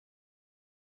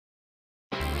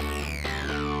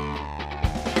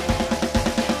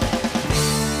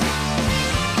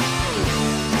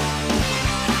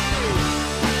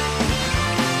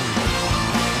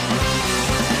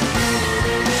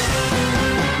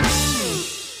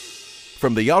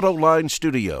From the AutoLine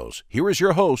Studios, here is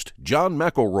your host, John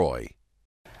McElroy.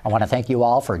 I want to thank you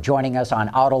all for joining us on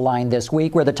AutoLine this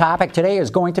week, where the topic today is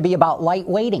going to be about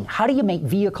lightweighting. How do you make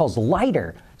vehicles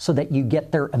lighter so that you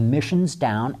get their emissions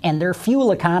down and their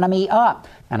fuel economy up?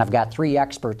 And I've got three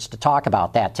experts to talk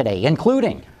about that today,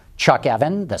 including Chuck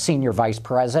Evan, the Senior Vice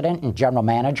President and General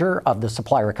Manager of the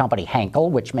supplier company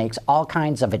Henkel, which makes all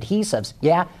kinds of adhesives.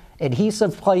 Yeah,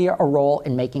 adhesives play a role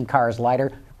in making cars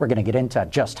lighter. We're going to get into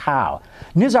just how.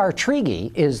 Nizar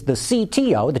Trigi is the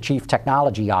CTO, the Chief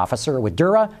Technology Officer with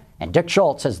Dura, and Dick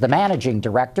Schultz is the Managing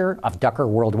Director of Ducker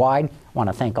Worldwide. I want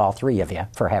to thank all three of you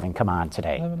for having come on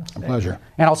today. A pleasure.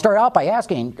 And I'll start out by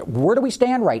asking, where do we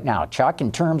stand right now, Chuck,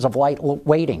 in terms of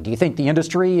lightweighting? Do you think the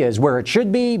industry is where it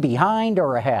should be, behind,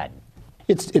 or ahead?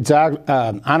 It's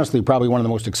honestly probably one of the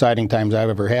most exciting times I've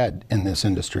ever had in this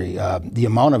industry. The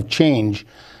amount of change,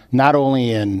 not only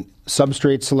in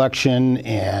substrate selection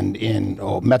and in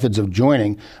methods of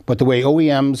joining, but the way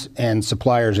OEMs and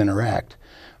suppliers interact.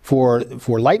 For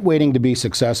lightweighting to be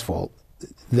successful,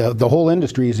 the whole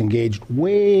industry is engaged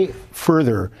way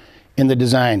further in the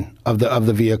design of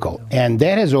the vehicle, and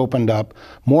that has opened up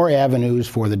more avenues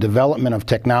for the development of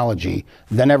technology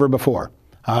than ever before.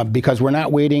 Because we're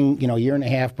not waiting, a year and a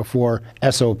half before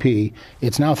SOP.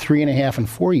 It's now 3.5 and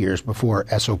 4 years before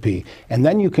SOP, and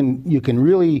then you can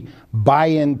really buy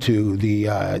into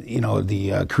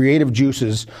the creative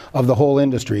juices of the whole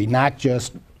industry, not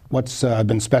just what's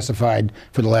been specified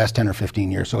for the last 10 or 15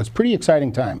 years. So it's a pretty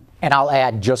exciting time. And I'll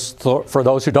add, just for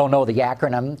those who don't know the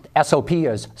acronym, SOP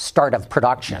is start of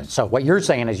production. So what you're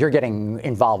saying is you're getting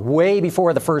involved way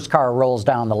before the first car rolls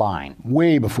down the line.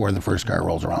 Way before the first car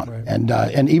rolls around. Right.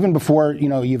 And even before,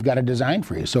 you've got a design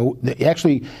for you. So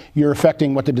actually, you're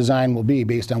affecting what the design will be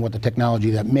based on what the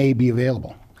technology that may be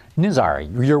available. Nizar,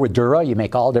 you're with Dura. You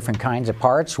make all different kinds of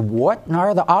parts. What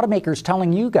are the automakers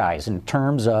telling you guys in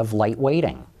terms of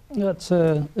lightweighting? That's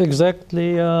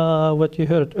exactly what you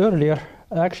heard earlier.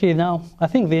 Actually, now I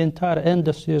think the entire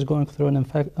industry is going through an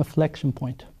inflection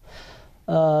point.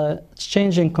 It's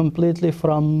changing completely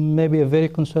from maybe a very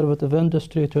conservative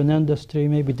industry to an industry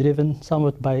maybe driven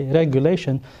somewhat by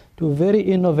regulation to a very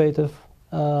innovative,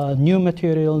 new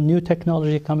material, new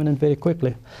technology coming in very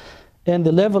quickly. And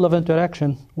the level of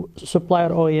interaction, supplier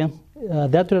OEM,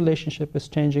 that relationship is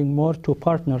changing more to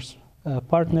partnerships,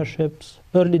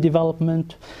 early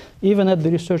development. Even at the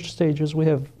research stages, we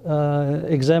have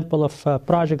example of a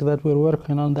project that we're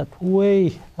working on that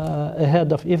way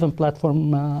ahead of even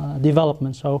platform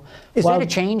development. So, is that a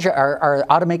change? Are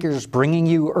automakers bringing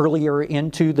you earlier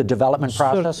into the development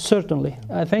process? Certainly.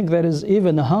 I think there is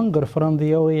even a hunger from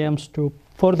the OEMs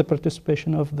for the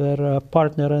participation of their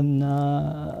partner in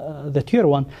the Tier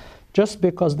 1, just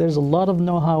because there's a lot of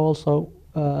know-how also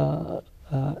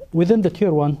within the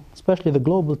Tier 1, especially the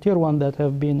global Tier 1 that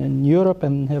have been in Europe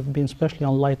and have been especially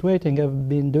on lightweighting, have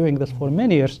been doing this for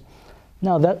many years.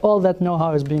 Now that all that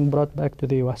know-how is being brought back to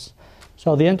the U.S.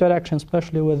 So the interaction,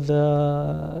 especially with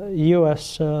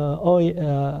U.S.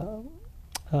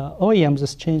 OEMs,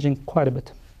 is changing quite a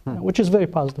bit, which is very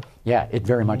positive. Yeah, it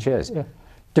very much is. Yeah.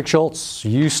 Dick Schultz,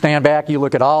 you stand back, you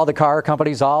look at all the car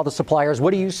companies, all the suppliers.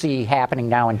 What do you see happening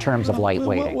now in terms of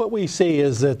lightweighting? What we see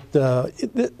is that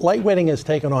lightweighting has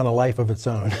taken on a life of its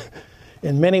own.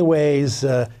 In many ways,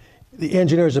 the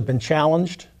engineers have been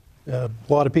challenged. A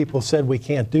lot of people said we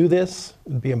can't do this,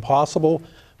 it would be impossible,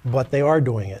 but they are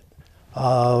doing it.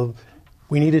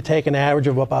 We need to take an average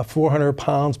of about 400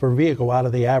 pounds per vehicle out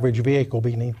of the average vehicle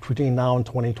between now and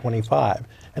 2025.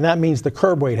 And that means the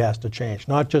curb weight has to change,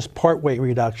 not just part weight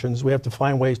reductions. We have to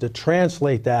find ways to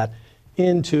translate that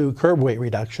into curb weight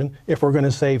reduction if we're going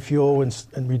to save fuel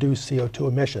and reduce CO2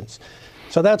 emissions.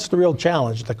 So that's the real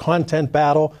challenge, the content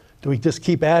battle. Do we just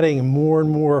keep adding more and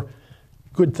more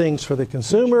good things for the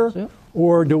consumer,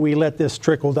 or do we let this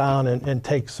trickle down and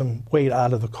take some weight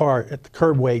out of the car at the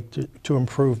curb weight to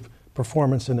improve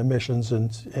performance and emissions?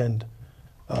 And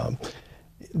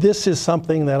this is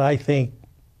something that I think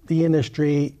the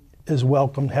industry has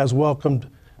welcomed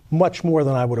much more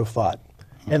than I would have thought.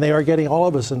 And they are getting all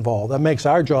of us involved. That makes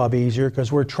our job easier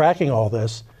because we're tracking all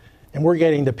this, and we're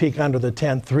getting to peak under the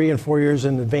tent 3 and 4 years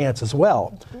in advance as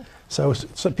well. So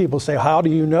some people say, how do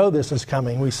you know this is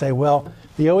coming? We say, well,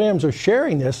 the OEMs are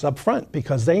sharing this up front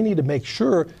because they need to make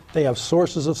sure they have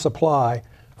sources of supply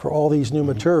for all these new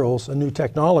materials and new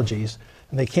technologies,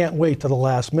 and they can't wait to the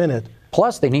last minute.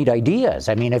 Plus, they need ideas.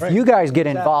 I mean, if you guys get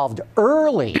involved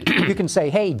early, you can say,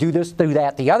 hey, do this, do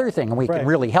that, the other thing, and we can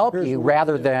really help you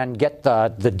rather than get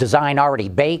the design already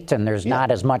baked and there's not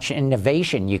as much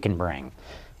innovation you can bring.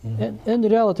 In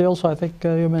reality, also, I think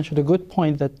you mentioned a good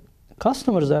point that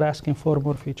customers are asking for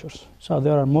more features. So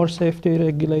there are more safety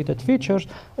regulated features,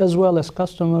 as well as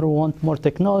customers want more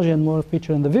technology and more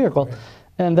feature in the vehicle. Right.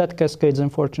 And that cascades,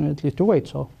 unfortunately, to weight.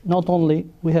 So not only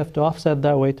we have to offset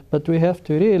that weight, but we have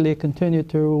to really continue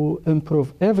to improve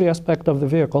every aspect of the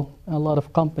vehicle. A lot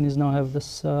of companies now have this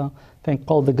thing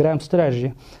called the GRAM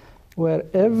strategy, where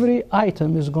every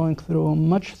item is going through a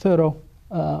much thorough.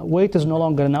 Weight is no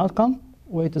longer an outcome.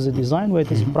 Weight is a design.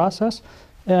 Weight is a process.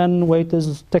 And weight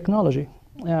is technology.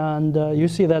 And you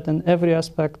see that in every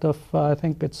aspect of, I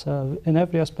think it's in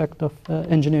every aspect of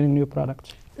engineering new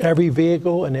products. Every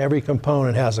vehicle and every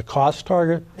component has a cost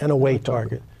target and a weight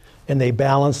target. And they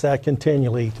balance that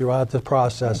continually throughout the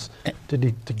process to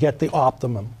get the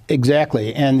optimum.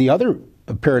 Exactly. And the other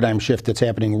paradigm shift that's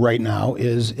happening right now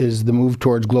is the move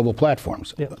towards global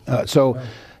platforms. Yeah. So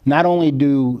not only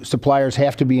do suppliers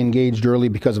have to be engaged early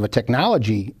because of a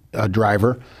technology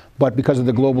driver, but because of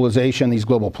the globalization, these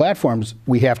global platforms,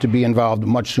 we have to be involved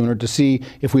much sooner to see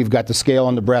if we've got the scale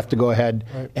and the breadth to go ahead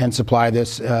and supply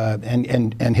this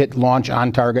and hit launch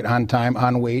on target, on time,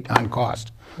 on weight, on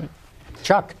cost.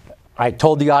 Chuck, I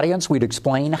told the audience we'd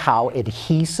explain how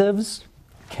adhesives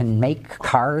can make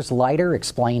cars lighter.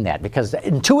 Explain that, because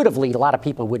intuitively a lot of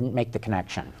people wouldn't make the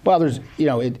connection. Well,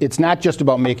 it's not just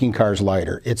about making cars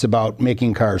lighter. It's about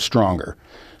making cars stronger.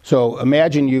 So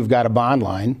imagine you've got a bond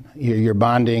line. You're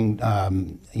bonding,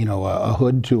 a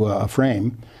hood to a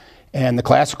frame, and the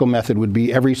classical method would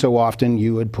be every so often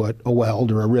you would put a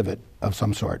weld or a rivet of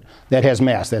some sort that has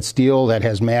mass. That's steel that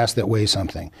has mass that weighs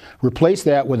something. Replace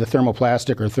that with a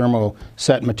thermoplastic or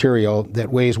thermoset material that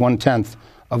weighs 1/10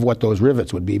 of what those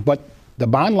rivets would be. But the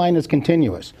bond line is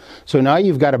continuous. So now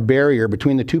you've got a barrier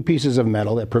between the two pieces of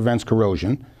metal that prevents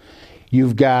corrosion.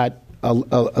 You've got a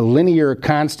linear,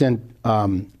 constant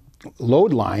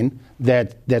load line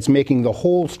that's making the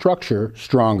whole structure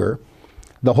stronger.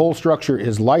 The whole structure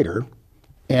is lighter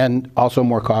and also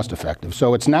more cost effective.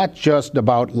 So it's not just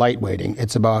about lightweighting.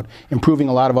 It's about improving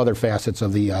a lot of other facets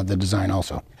of the design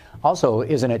also. Also,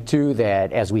 isn't it too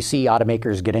that as we see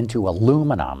automakers get into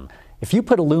aluminum, if you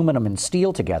put aluminum and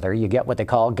steel together, you get what they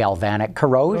call galvanic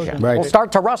corrosion. Right. Will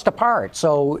start to rust apart.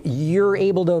 So you're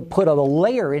able to put a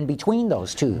layer in between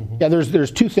those two. Yeah, there's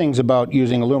two things about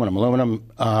using aluminum. Aluminum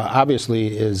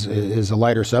obviously is a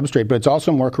lighter substrate, but it's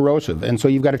also more corrosive, and so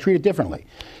you've got to treat it differently,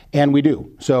 and we do.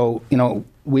 So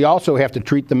we also have to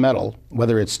treat the metal,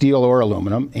 whether it's steel or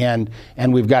aluminum, and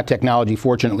we've got technology,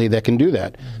 fortunately, that can do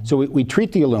that. So we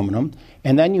treat the aluminum,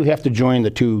 and then you have to join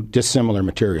the two dissimilar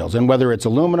materials. And whether it's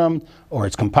aluminum, or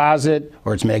it's composite,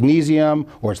 or it's magnesium,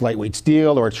 or it's lightweight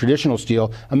steel, or it's traditional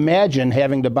steel, imagine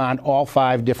having to bond all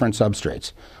 5 different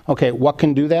substrates. Okay, what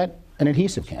can do that? An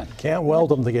adhesive can. You can't weld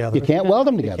them together. You can't weld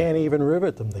them together. You can't even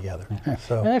rivet them together.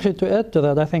 So. And actually, to add to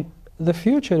that, I think the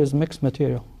future is mixed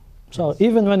material. So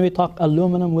even when we talk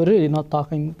aluminum, we're really not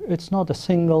talking, it's not a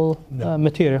single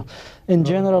material. In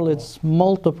general, it's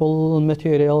multiple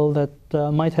material that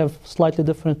might have slightly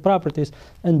different properties,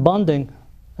 and bonding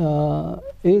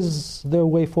is the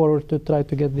way forward to try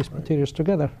to get these materials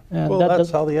together. And well,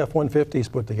 that's how the F-150 is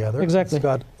put together. Exactly. It's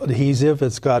got adhesive,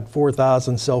 it's got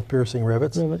 4,000 self-piercing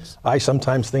rivets. I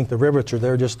sometimes think the rivets are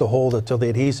there just to hold it till the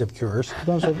adhesive cures.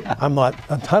 I'm not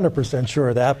 100% sure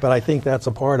of that, but I think that's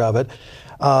a part of it.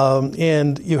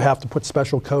 And you have to put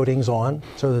special coatings on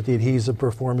so that the adhesive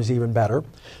performs even better.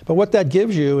 But what that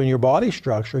gives you in your body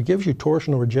structure, it gives you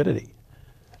torsional rigidity.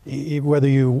 Whether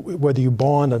you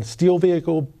bond a steel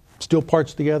vehicle, steel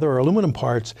parts together, or aluminum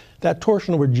parts, that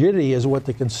torsional rigidity is what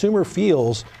the consumer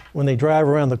feels when they drive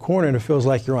around the corner and it feels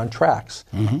like you're on tracks.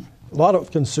 Mm-hmm. A lot of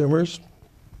consumers,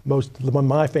 most of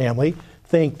my family,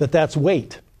 think that that's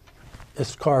weight.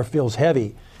 This car feels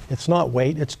heavy. It's not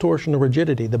weight, it's torsional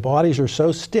rigidity. The bodies are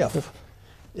so stiff,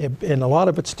 and a lot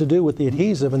of it's to do with the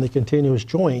adhesive and the continuous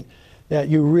joint, that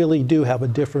you really do have a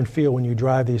different feel when you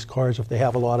drive these cars if they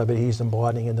have a lot of adhesive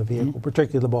bonding in the vehicle,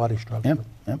 particularly the body structure.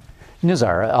 Yep.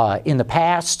 Nizar, in the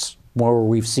past, where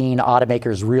we've seen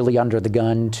automakers really under the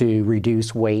gun to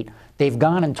reduce weight, they've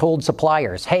gone and told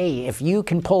suppliers, hey, if you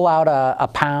can pull out a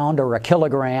pound or a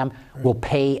kilogram, we'll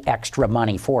pay extra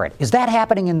money for it. Is that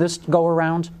happening in this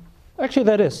go-around? Actually,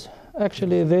 that is.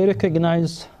 Actually, they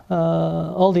recognize,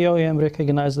 all the OEM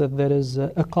recognize that there is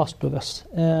a cost to this.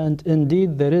 And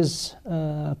indeed, there is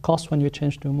a cost when you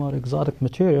change to a more exotic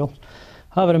material.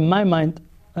 However, in my mind,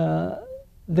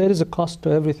 there is a cost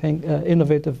to everything,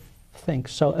 innovative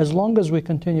things. So as long as we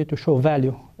continue to show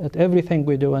value at everything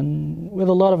we do, and with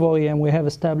a lot of OEM, we have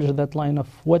established that line of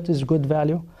what is good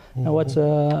value, and what's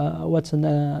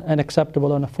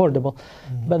unacceptable and affordable.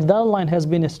 But that line has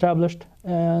been established,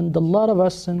 and a lot of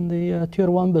us in the Tier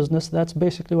 1 business, that's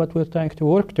basically what we're trying to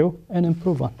work to and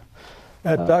improve on.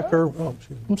 At Ducker,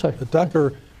 I'm sorry. At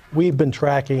Ducker, we've been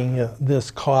tracking this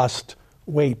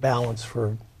cost-weight balance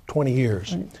for 20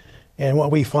 years. Right. And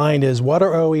what we find is, what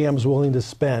are OEMs willing to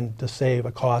spend to save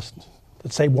a cost,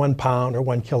 let's say 1 pound or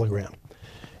 1 kilogram?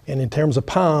 And in terms of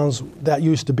pounds, that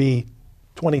used to be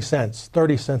 20 cents,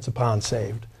 30 cents a pound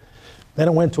saved. Then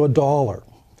it went to $1.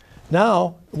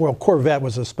 Now, well, Corvette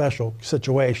was a special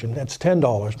situation. That's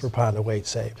 $10 per pound of weight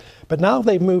saved. But now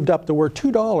they've moved up to where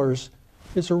 $2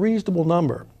 is a reasonable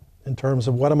number in terms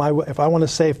of if I want to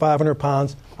save 500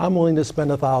 pounds, I'm willing to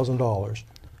spend $1,000.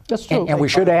 That's true. And we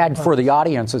should add, for the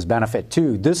audience's benefit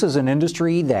too, this is an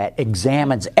industry that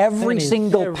examines every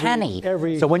single penny.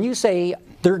 So when you say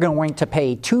they're going to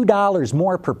pay $2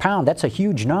 more per pound, that's a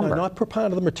huge number. No, not per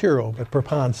pound of the material, but per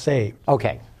pound saved.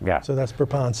 Okay, yeah. So that's per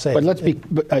pound saved. But let's be,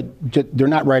 they're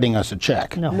not writing us a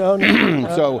check. No.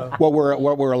 So what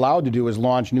we're allowed to do is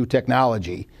launch new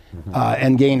technology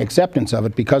and gain acceptance of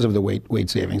it because of the weight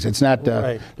savings. It's not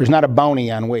there's not a bounty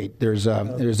on weight. There's a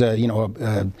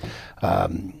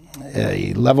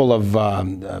level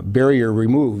of barrier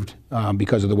removed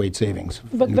because of the weight savings.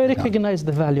 But they recognize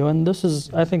the value, and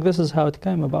I think this is how it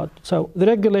came about. So the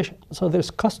regulation, so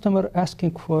there's customer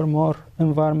asking for more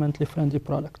environmentally friendly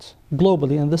products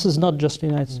globally, and this is not just the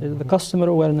United States. The customer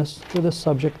awareness to this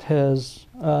subject has,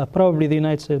 probably the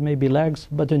United States maybe lags,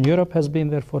 but in Europe has been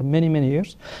there for many, many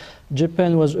years.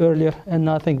 Japan was earlier, and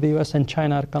I think the US and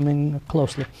China are coming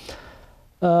closely.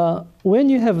 When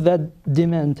you have that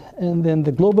demand and then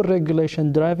the global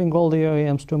regulation driving all the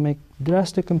OEMs to make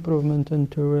drastic improvement in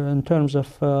terms of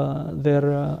their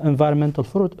environmental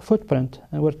footprint,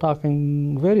 and we're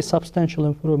talking very substantial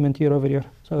improvement year over year.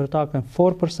 So we're talking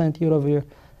 4% year over year,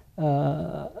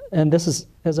 and this is,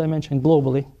 as I mentioned,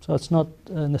 globally. So it's not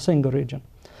in a single region.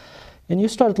 And you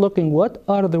start looking, what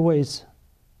are the ways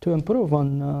to improve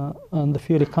on the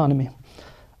fuel economy?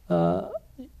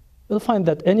 You'll find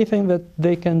that anything that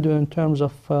they can do in terms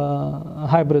of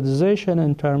hybridization,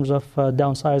 in terms of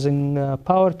downsizing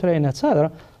powertrain, etc.,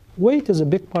 weight is a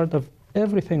big part of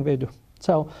everything they do.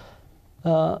 So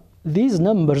these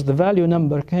numbers, the value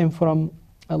number, came from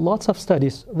lots of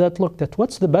studies that looked at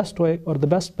what's the best way or the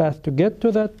best path to get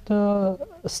to that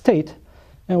state,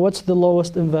 and what's the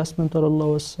lowest investment or the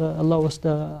lowest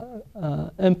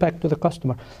impact to the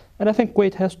customer. And I think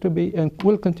weight has to be and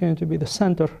will continue to be the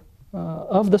center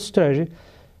of the strategy,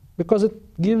 because it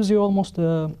gives you almost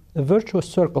a virtuous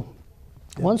circle.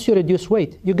 Yeah. Once you reduce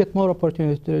weight, you get more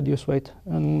opportunity to reduce weight.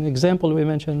 An example we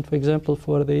mentioned, for example,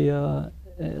 for the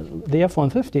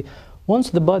F-150,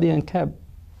 once the body and cab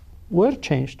were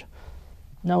changed,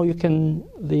 now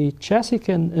the chassis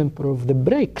can improve, the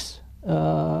brakes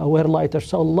were lighter,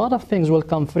 so a lot of things will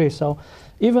come free. So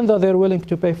even though they're willing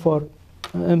to pay for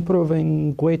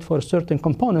improving weight for certain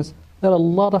components, there are a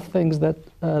lot of things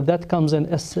that comes in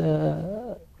as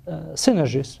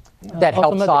synergies. That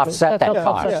helps offset that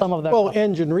cost. Yeah. Some of that well, cost.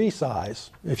 engine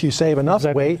resize. If you save enough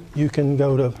weight, you can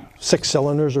go to 6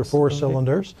 cylinders or 4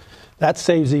 cylinders. That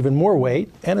saves even more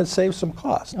weight, and it saves some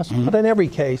cost. Not in every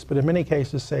case, but in many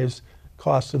cases saves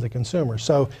cost to the consumer.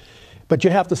 So, but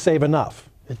you have to save enough.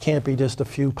 It can't be just a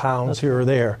few pounds here or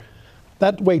there.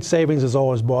 That weight savings has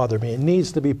always bothered me. It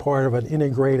needs to be part of an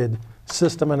integrated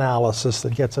system analysis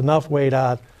that gets enough weight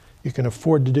out. You can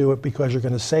afford to do it because you're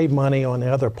going to save money on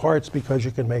the other parts because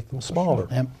you can make them smaller.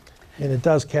 Yep. And it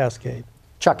does cascade.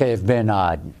 Chuck, it's been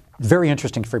very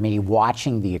interesting for me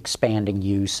watching the expanding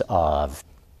use of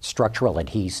structural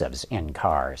adhesives in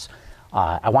cars.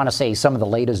 I want to say some of the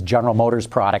latest General Motors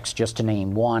products, just to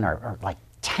name one, are like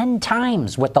 10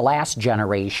 times what the last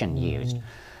generation used.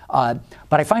 But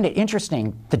I find it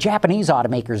interesting, the Japanese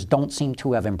automakers don't seem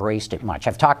to have embraced it much.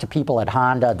 I've talked to people at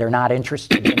Honda, they're not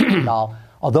interested in it at all.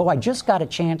 Although I just got a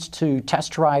chance to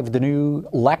test drive the new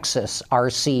Lexus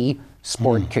RC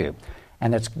Sport Coupe,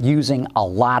 and it's using a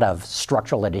lot of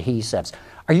structural adhesives.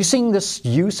 Are you seeing this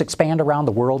use expand around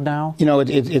the world now? You know,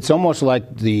 it's almost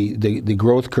like the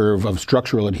growth curve of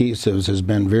structural adhesives has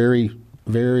been very,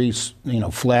 very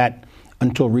flat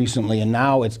until recently, and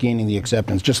now it's gaining the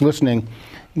acceptance. Just listening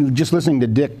to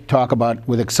Dick talk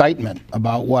with excitement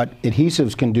about what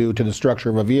adhesives can do to the structure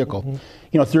of a vehicle.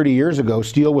 You know, 30 years ago,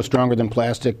 steel was stronger than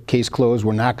plastic. Case closed.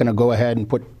 We're not going to go ahead and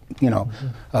put,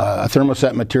 a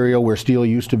thermoset material where steel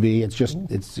used to be. It's just,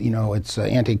 it's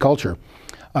anti-culture.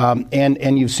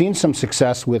 And you've seen some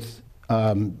success with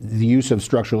the use of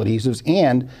structural adhesives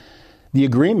and the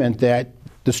agreement that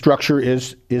the structure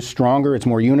is stronger. It's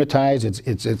more unitized.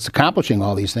 It's accomplishing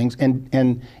all these things.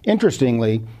 And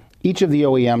interestingly, each of the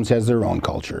OEMs has their own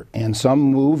culture, and some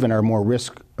move and are more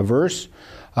risk averse.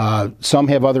 Some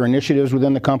have other initiatives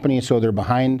within the company, so they're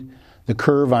behind the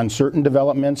curve on certain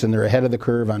developments and they're ahead of the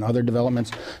curve on other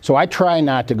developments. So I try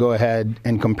not to go ahead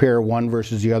and compare one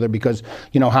versus the other because,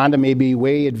 Honda may be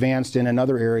way advanced in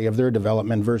another area of their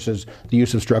development versus the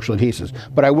use of structural adhesives.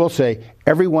 But I will say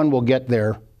everyone will get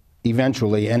there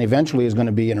eventually, and eventually is going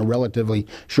to be in a relatively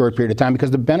short period of time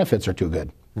because the benefits are too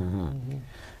good. Mm-hmm.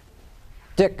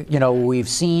 Dick, we've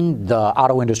seen the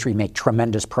auto industry make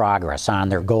tremendous progress on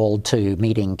their goal to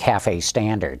meeting CAFE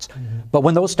standards. Mm-hmm. But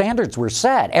when those standards were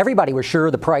set, everybody was sure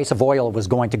the price of oil was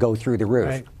going to go through the roof.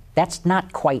 Right. That's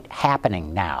not quite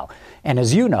happening now. And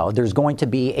as you know, there's going to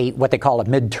be what they call a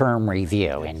midterm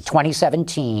review. In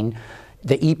 2017,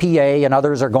 the EPA and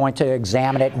others are going to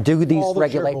examine it, do these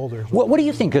regulations. What do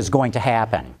you think is going to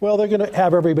happen? Well, they're going to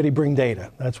have everybody bring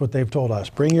data. That's what they've told us.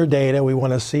 Bring your data. We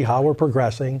want to see how we're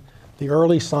progressing. The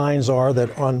early signs are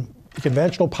that on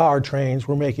conventional powertrains,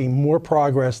 we're making more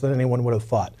progress than anyone would have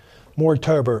thought. More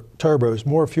turbos,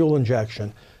 more fuel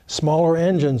injection. Smaller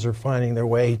engines are finding their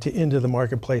way into the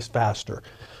marketplace faster.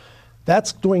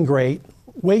 That's doing great.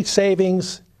 Weight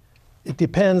savings, it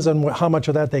depends on how much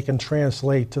of that they can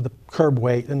translate to the curb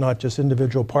weight and not just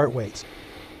individual part weights.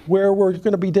 Where we're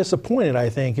going to be disappointed, I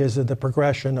think, is in the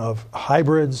progression of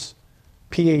hybrids,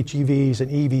 PHEVs,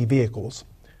 and EV vehicles.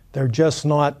 They're just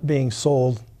not being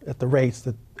sold at the rates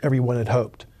that everyone had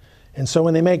hoped. And so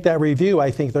when they make that review,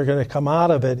 I think they're going to come out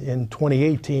of it in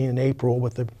 2018 in April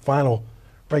with the final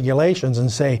regulations and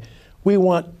say, we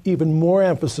want even more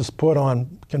emphasis put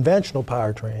on conventional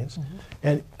powertrains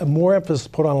and more emphasis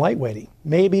put on lightweighting,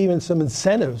 maybe even some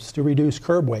incentives to reduce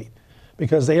curb weight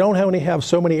because they don't only have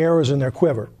so many arrows in their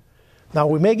quiver. Now,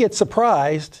 we may get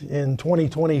surprised in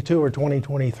 2022 or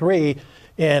 2023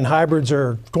 and hybrids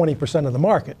are 20% of the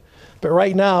market. But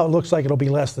right now, it looks like it'll be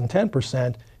less than 10%.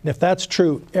 And if that's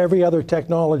true, every other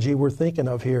technology we're thinking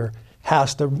of here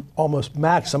has to almost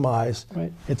maximize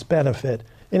its benefit.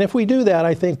 And if we do that,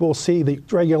 I think we'll see the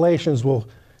regulations will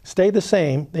stay the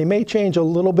same. They may change a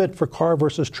little bit for car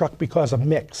versus truck because of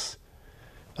mix.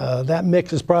 That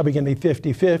mix is probably going to be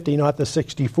 50-50, not the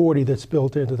 60-40 that's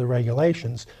built into the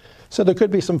regulations. So there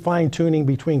could be some fine-tuning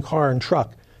between car and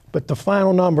truck. But the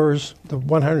final numbers, the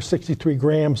 163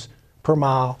 grams per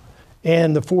mile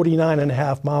and the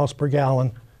 49.5 miles per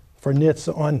gallon for NITS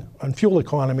on fuel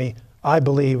economy, I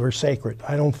believe are sacred.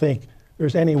 I don't think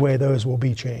there's any way those will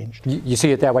be changed. You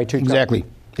see it that way too, John?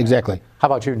 Exactly. How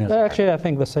about you, Niels? Actually, I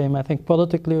think the same. I think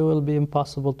politically it will be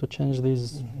impossible to change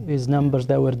these numbers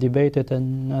that were debated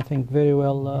and I think very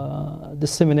well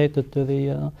disseminated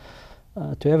to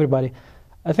everybody.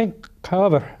 I think,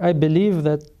 however, I believe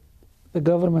that the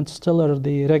government still or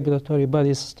the regulatory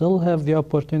bodies still have the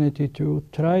opportunity to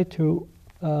try to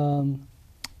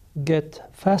get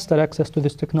faster access to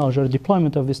this technology or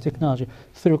deployment of this technology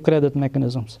through credit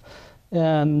mechanisms.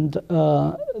 And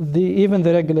even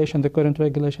the regulation, the current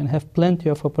regulation, have plenty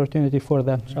of opportunity for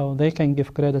that. So they can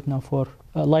give credit now for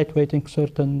lightweighting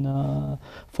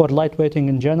for lightweighting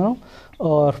in general,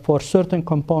 or for certain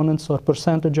components or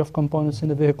percentage of components in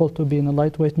the vehicle to be in a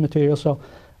lightweight material. So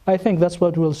I think that's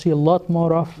what we'll see a lot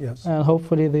more of, and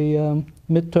hopefully the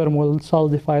midterm will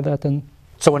solidify that. And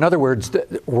so in other words,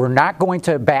 we're not going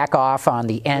to back off on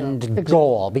the end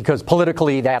goal because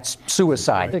politically that's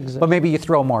suicide. Exactly. But maybe you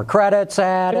throw more credits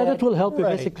at it. Credit will help you.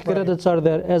 Basically, credits are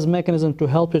there as mechanism to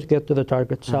help you get to the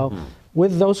target. So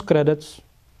with those credits,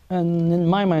 and in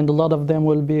my mind, a lot of them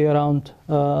will be around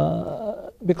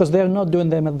because they're not doing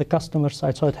them at the customer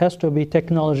side. So it has to be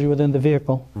technology within the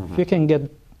vehicle. If you can get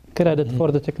credit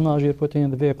for the technology you're putting in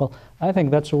the vehicle, I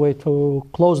think that's a way to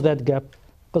close that gap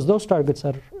because those targets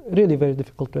are really very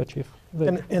difficult to achieve.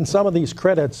 And some of these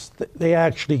credits, they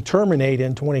actually terminate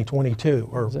in 2022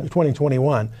 or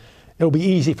 2021. It'll be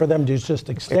easy for them to just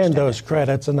extend those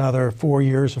credits another 4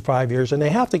 years or 5 years, and they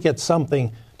have to get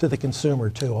something to the consumer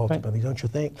too, ultimately, don't you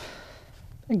think?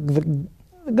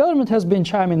 The government has been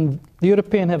chiming. The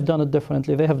European have done it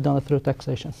differently. They have done it through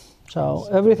taxation. So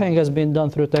everything has been done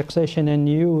through taxation, and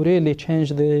you really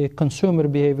change the consumer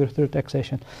behavior through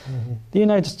taxation. The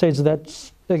United States,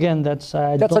 that's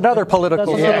another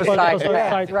political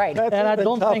side. Right. And I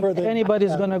don't think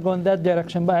anybody's going to go in that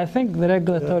direction. But I think the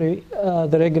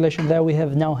the regulation that we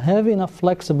have now have enough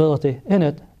flexibility in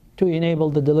it to enable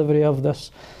the delivery of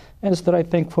this. And it's the right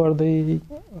thing for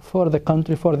the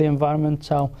country, for the environment.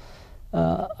 So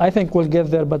I think we'll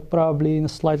get there, but probably in a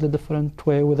slightly different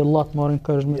way with a lot more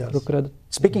encouragement through credit.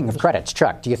 Speaking of credits,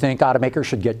 Chuck, do you think automakers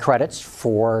should get credits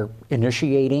for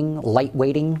initiating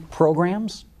lightweighting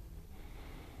programs?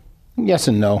 Yes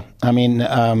and no. I mean,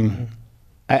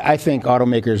 I think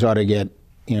automakers ought to get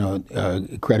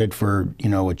credit for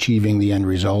achieving the end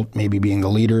result, maybe being the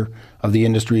leader of the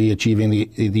industry, achieving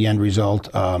the end result,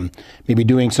 maybe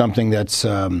doing something that's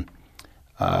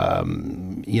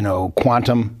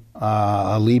quantum,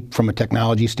 a leap from a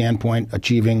technology standpoint,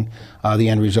 achieving the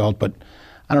end result. But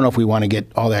I don't know if we want to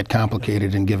get all that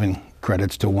complicated in giving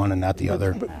credits to one and not the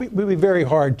other. It would be very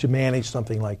hard to manage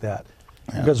something like that,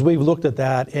 because we've looked at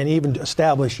that, and even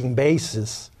establishing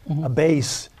bases,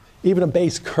 even a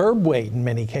base curb weight in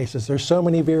many cases. There's so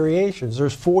many variations.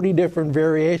 There's 40 different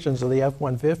variations of the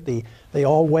F-150. They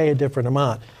all weigh a different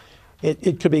amount.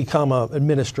 It could become an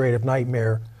administrative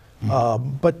nightmare,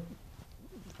 but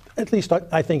at least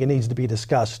I think it needs to be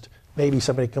discussed. Maybe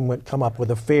somebody can come up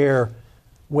with a fair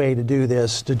way to do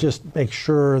this, to just make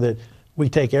sure that we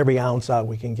take every ounce out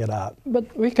we can get out.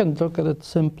 But we can look at it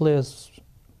simply as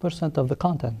percent of the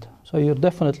content. So you're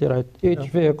definitely right. Each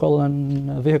vehicle, and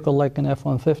a vehicle like an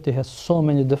F-150 has so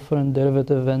many different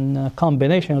derivatives, and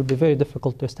combination will be very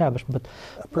difficult to establish. But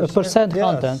percent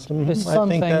content is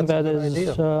something that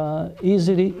is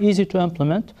easy to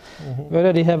implement. We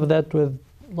already have that with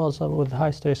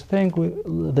high stress. I think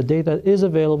the data is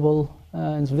available.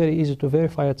 And it's very easy to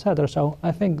verify, etc. So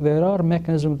I think there are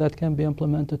mechanisms that can be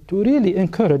implemented to really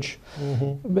encourage,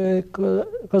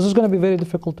 because it's going to be very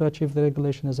difficult to achieve the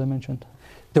regulation, as I mentioned.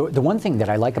 The one thing that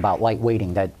I like about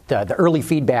lightweighting, that the early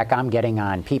feedback I'm getting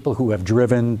on people who have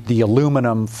driven the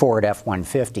aluminum Ford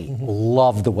F-150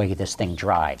 love the way this thing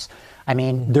drives. I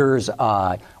mean, there's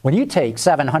when you take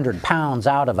 700 pounds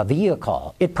out of a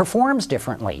vehicle, it performs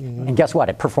differently. And guess what?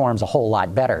 It performs a whole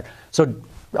lot better. So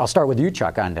I'll start with you,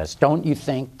 Chuck, on this. Don't you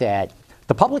think that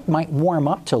the public might warm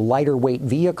up to lighter weight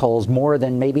vehicles more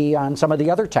than maybe on some of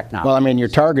the other technologies? Well, I mean, you're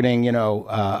targeting,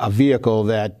 a vehicle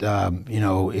that,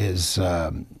 is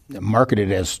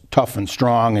marketed as tough and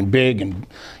strong and big, and,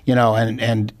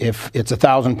 and if it's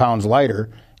 1,000 pounds lighter,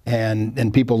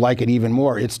 and people like it even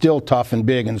more, it's still tough and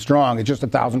big and strong. It's just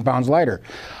 1,000 pounds lighter.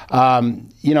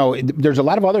 There's a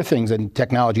lot of other things in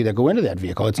technology that go into that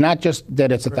vehicle. It's not just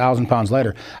that it's 1,000 pounds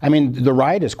lighter. I mean, the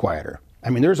ride is quieter.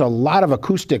 I mean, there's a lot of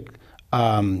acoustic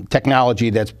technology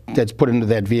that's put into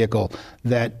that vehicle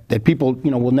that people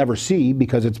will never see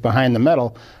because it's behind the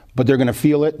metal. But they're going to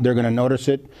feel it, they're going to notice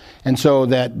it, and so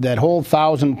that whole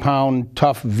 1,000-pound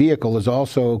tough vehicle is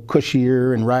also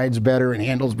cushier and rides better and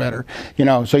handles better.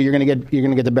 So you're going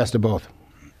to get the best of both.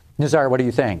 Nizar, what do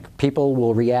you think? People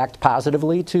will react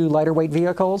positively to lighter weight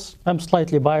vehicles? I'm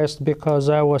slightly biased because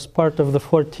I was part of the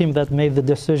Ford team that made the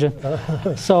decision.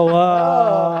 So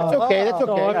that's okay. That's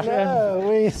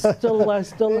okay. I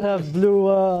still have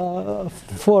blue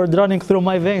Ford running through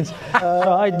my veins.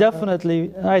 So I definitely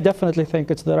think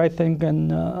it's the right thing,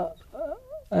 and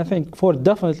I think Ford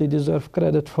definitely deserves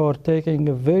credit for taking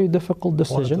a very difficult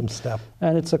decision. Step.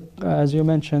 And it's as you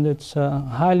mentioned, it's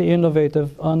highly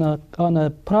innovative on a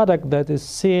product that is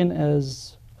seen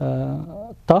as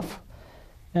tough,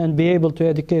 and be able to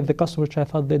educate the customer, which I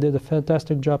thought they did a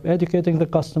fantastic job educating the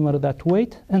customer that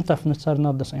weight and toughness are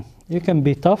not the same. You can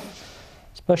be tough,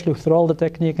 especially through all the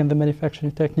technique and the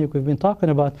manufacturing technique we've been talking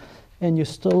about, and you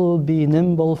still be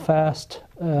nimble, fast.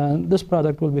 This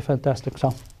product will be fantastic.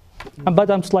 So. But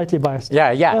I'm slightly biased.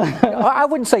 Yeah. I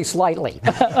wouldn't say slightly.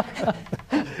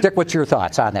 Dick, what's your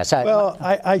thoughts on this? Well,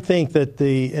 I think that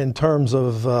in terms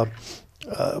of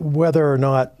whether or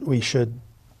not we should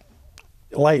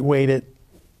lightweight it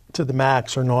to the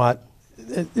max or not,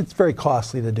 it's very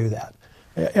costly to do that.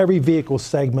 Every vehicle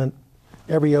segment,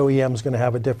 every OEM is going to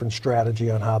have a different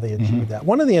strategy on how they achieve that.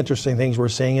 One of the interesting things we're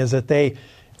seeing is that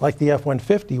like the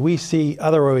F-150, we see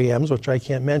other OEMs, which I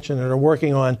can't mention, that are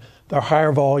working on their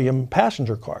higher volume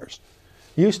passenger cars.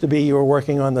 It used to be you were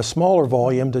working on the smaller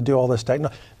volume to do all this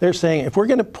technology. They're saying if we're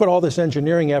going to put all this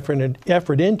engineering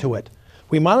effort into it,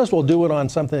 we might as well do it on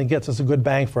something that gets us a good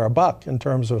bang for our buck in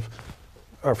terms of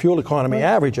our fuel economy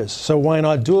averages. So why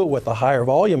not do it with the higher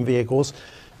volume vehicles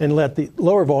and let the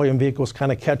lower volume vehicles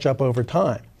kind of catch up over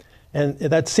time? And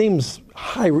that seems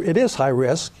high. It is high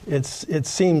risk. It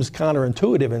seems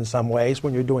counterintuitive in some ways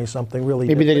when you're doing something really.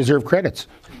 Maybe they deserve credits.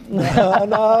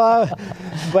 No,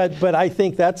 but I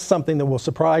think that's something that will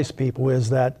surprise people, is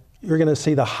that you're going to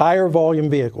see the higher volume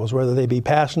vehicles, whether they be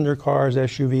passenger cars,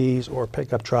 SUVs, or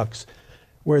pickup trucks,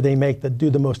 where they do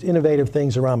the most innovative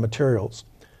things around materials.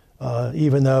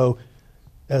 Even though,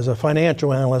 as a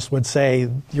financial analyst would say,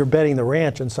 you're betting the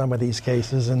ranch in some of these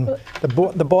cases. And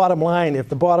the bottom line, if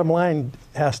the bottom line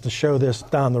has to show this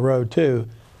down the road too,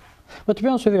 But to be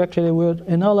honest with you, actually, we're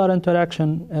in all our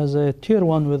interaction as a tier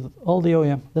one with all the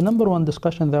OEM, the number one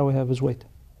discussion that we have is weight.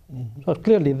 So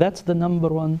clearly, that's the number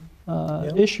one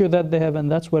issue that they have,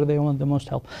 and that's where they want the most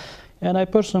help. And I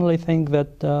personally think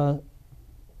that,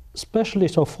 especially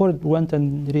so Ford went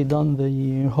and redone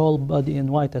the whole body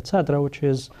in white, etc., which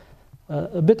is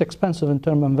a bit expensive in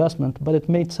terms of investment, but it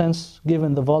made sense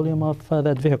given the volume of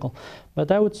that vehicle.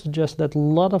 But I would suggest that a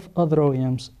lot of other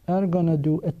OEMs are going to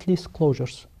do at least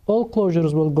closures. All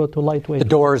closures will go to lightweight. The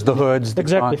doors, the hoods, the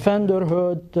exactly, trunk. fender,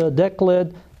 hood, deck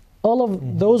lid. All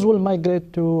of those will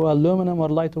migrate to aluminum or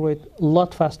lighter weight a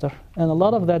lot faster. And a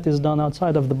lot of that is done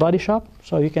outside of the body shop.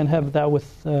 So you can have that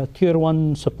with a tier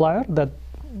one supplier that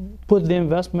put the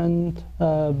investment,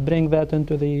 bring that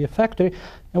into the factory.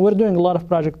 And we're doing a lot of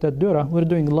projects at Dura. We're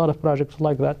doing a lot of projects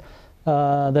like that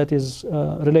that is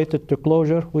related to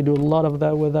closure. We do a lot of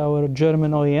that with our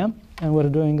German OEM, and we're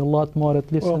doing a lot more,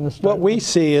 at least in the start. What we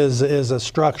see is a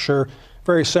structure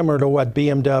very similar to what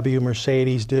BMW,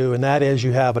 Mercedes do, and that is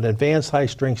you have an advanced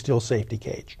high-strength steel safety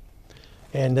cage.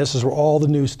 And this is where all the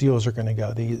new steels are going to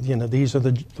go. These are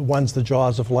the ones the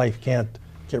jaws of life can't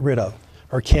get rid of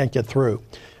or can't get through.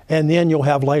 And then you'll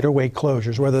have lighter weight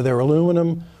closures, whether they're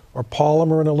aluminum or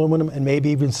polymer and aluminum, and maybe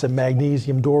even some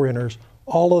magnesium door inners.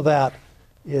 All of that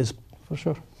is, for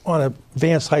sure, on an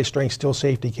advanced high-strength steel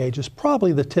safety cage, is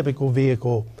probably the typical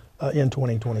vehicle in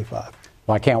 2025.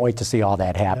 Well, I can't wait to see all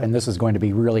that happen. This is going to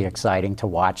be really exciting to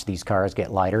watch these cars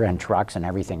get lighter, and trucks and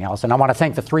everything else. And I want to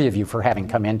thank the three of you for having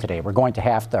come in today. We're going to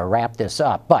have to wrap this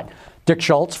up. But Dick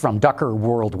Schultz from Ducker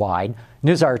Worldwide,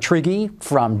 Nizar Trigi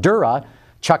from Dura,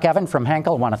 Chuck Evan from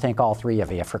Henkel. I want to thank all three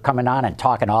of you for coming on and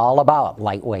talking all about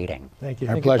lightweighting. Thank you.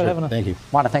 Our pleasure. Thank you.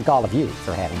 I want to thank all of you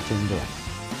for having tuned in.